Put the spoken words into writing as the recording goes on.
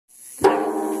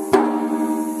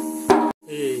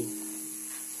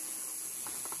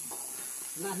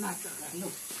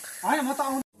होइन म त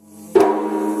आउँ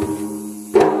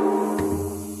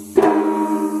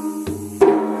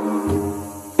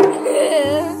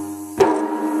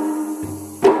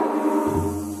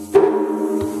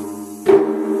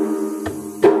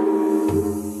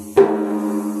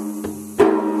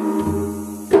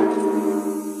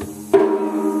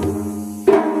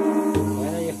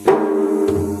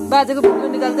बाजेको भिडियो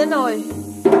निकाल्दैन ओइ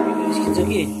खिच्छ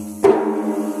कि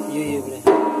यो पुरा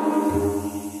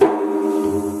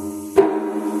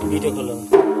भिडियो खोल्नु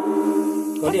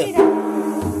खोल्यो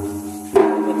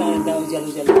यता उज्यालो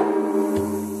उज्यालो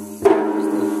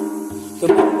त्यो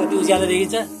कति उज्यालो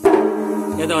देखिन्छ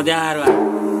यो त अँध्यारो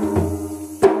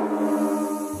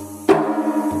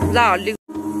ला हल्ली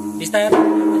बिस्तारै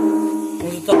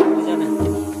त जान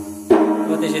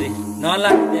हो त्यसरी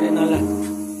नला धेरै नला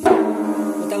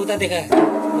उता देखा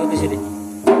हो त्यसरी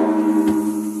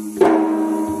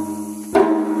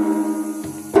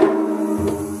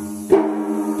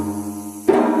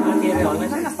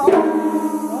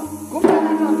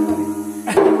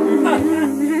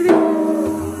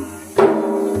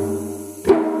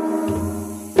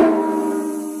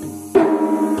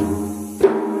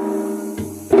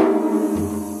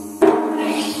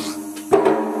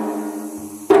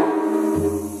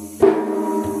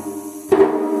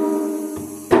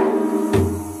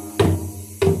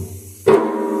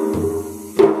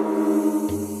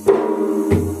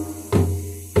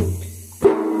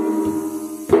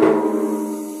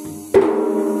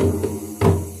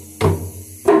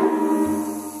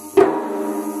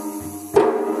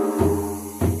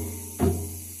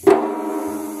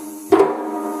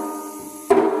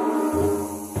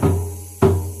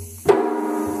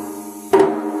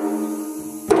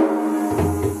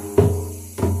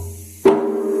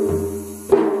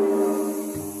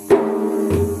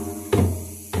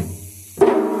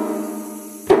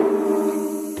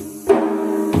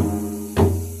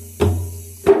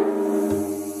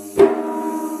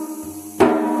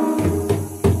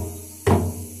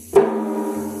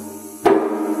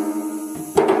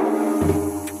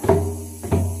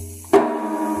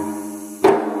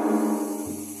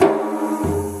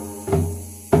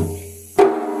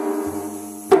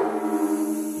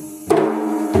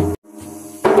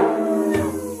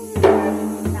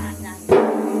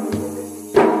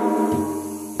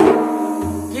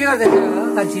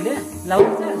कान्छीले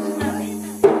लाउँछ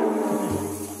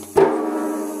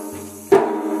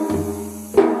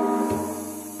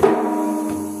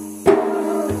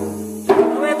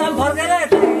अब यता फर्केर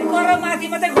गर माथि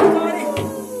मात्रै घुम्छ भने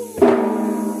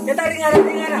यता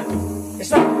रिङाएर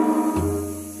यसो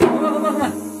घुमा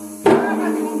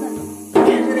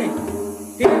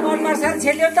तिमी मन मार्छ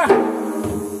छेल्यो नि त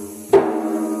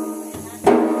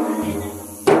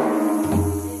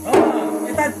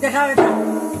यता देखाऊ यता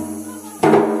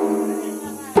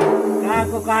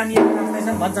को कहानी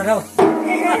भन्छ र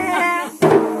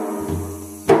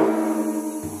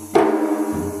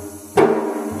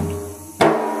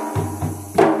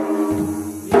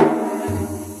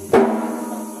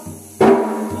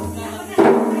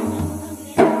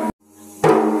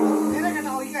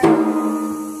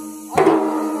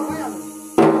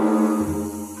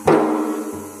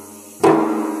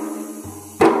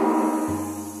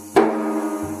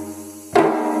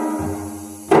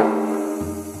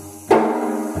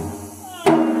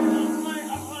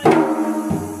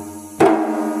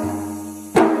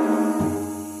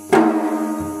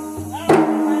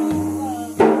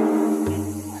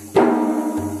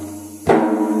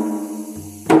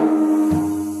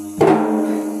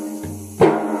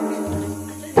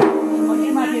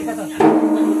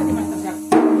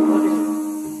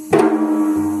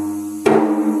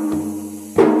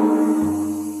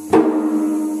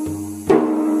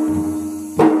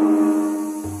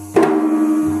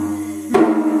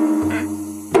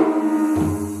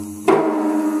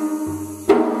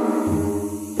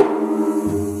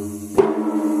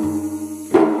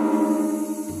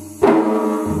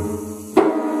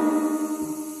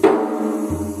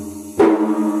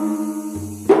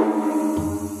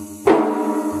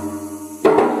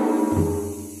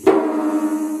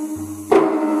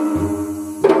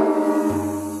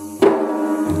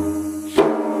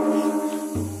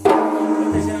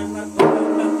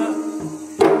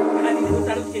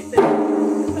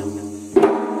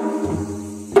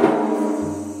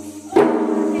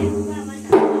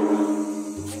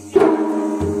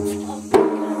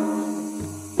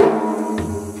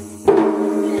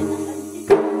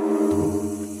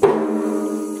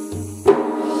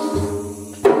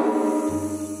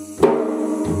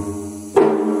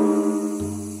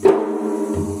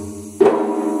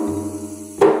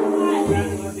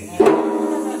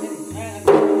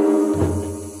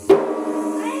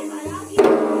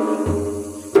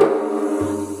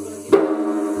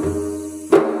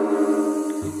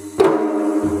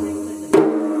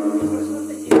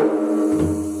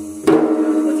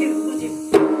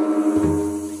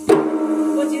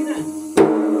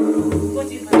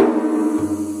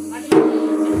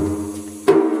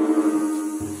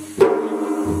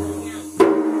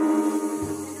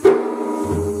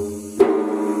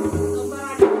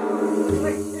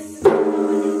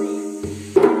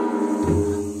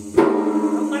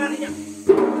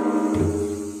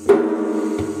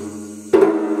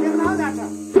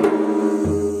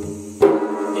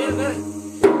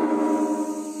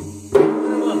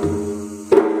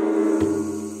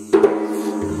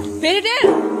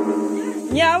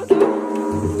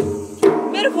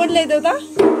ल्याइदेऊ त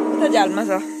उता झ्यालमा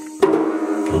छ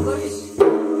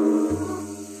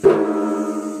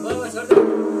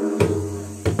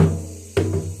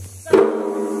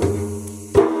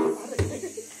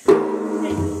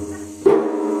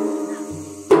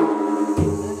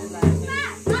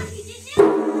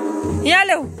यहाँ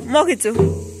ल्याऊ म खिच्छु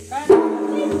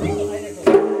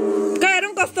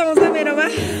हेरौँ कस्तो आउँछ मेरोमा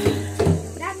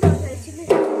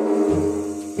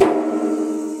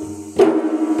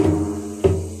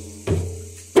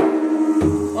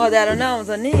अँध्यारो नै आउँछ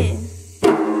नि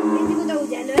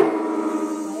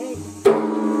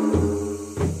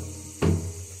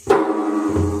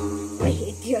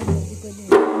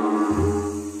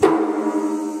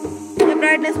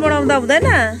ब्राइटनेस बढाउँदा हुँदैन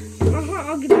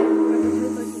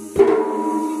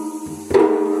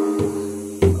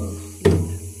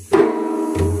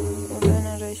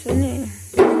रहेछ नि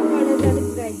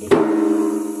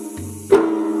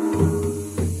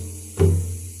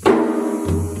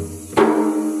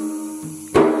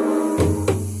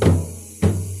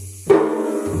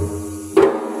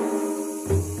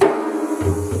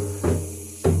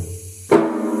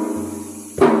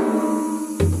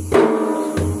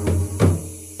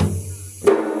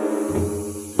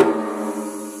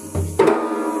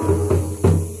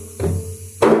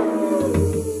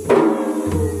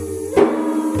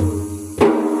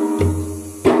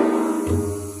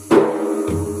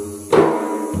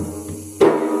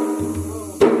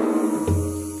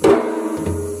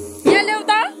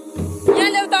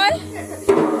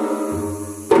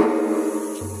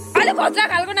खतरा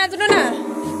खालको नाच्नु न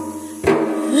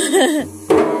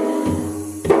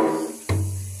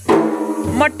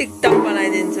म टिकटक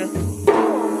बनाइदिन्छु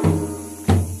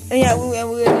यहाँ उयो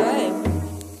है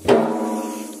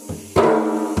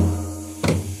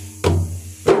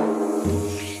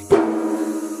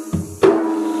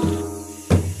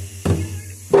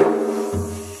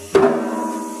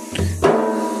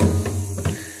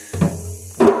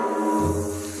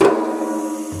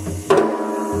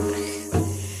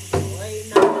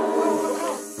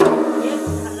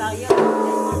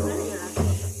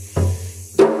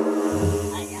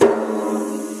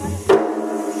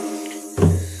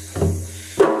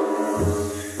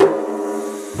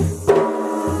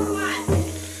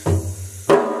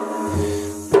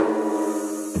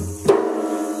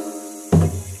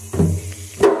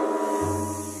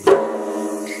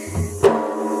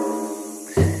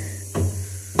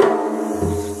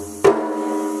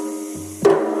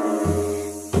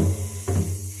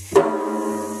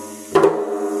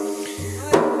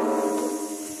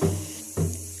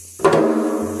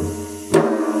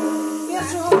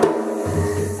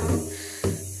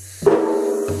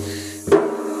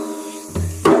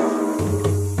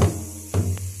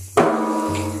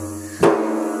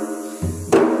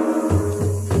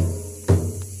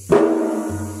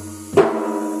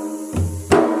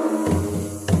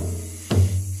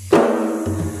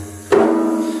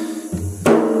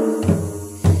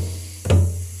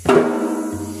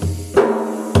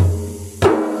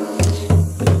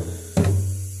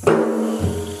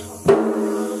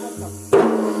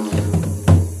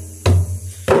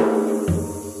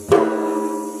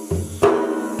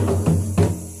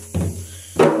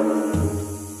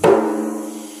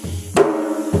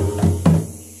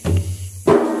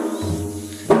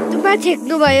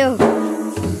छेक्नु भयो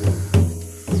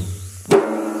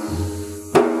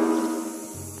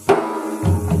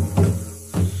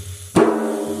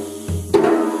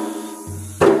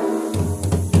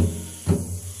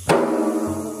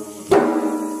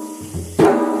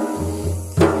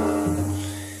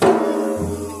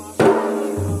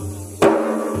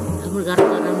हाम्रो घर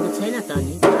त राम्रो छैन त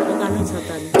नि दोकानै छ त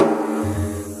नि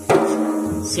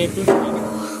सेतु छैन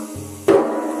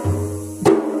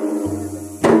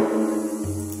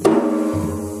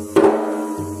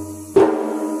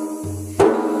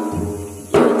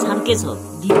के छ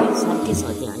दिदी सर्के छ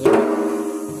त्यहाँ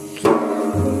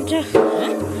हुन्छ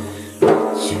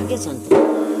के छ त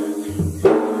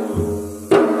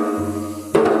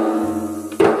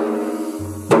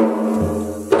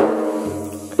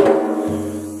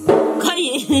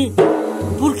खै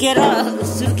पुर्केर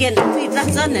सुर्केर दुईटा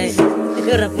छ नि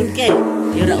एउटा पुर्के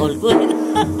एउटा हल्को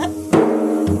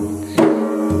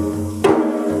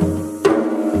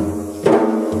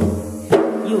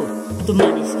यो तुम्ला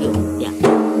निस्क्यो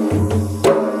त्यहाँ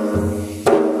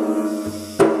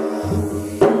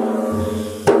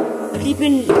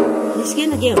टिफिन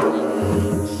निस्केन के हो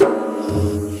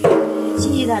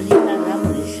सिधा लिँदा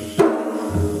राम्रो रहेछ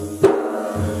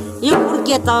यो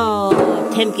पुर्के त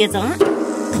ठेम्के छ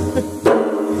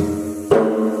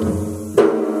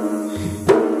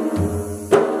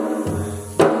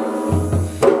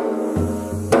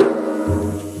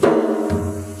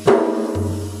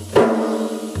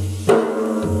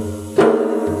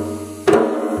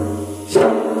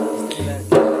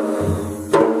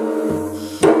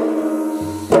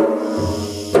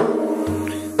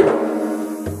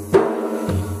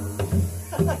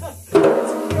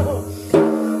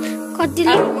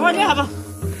सिटिल अब गऱ्यो अब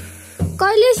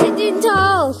कहिले सिटिन्छ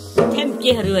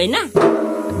ठ्याम्केहरू होइन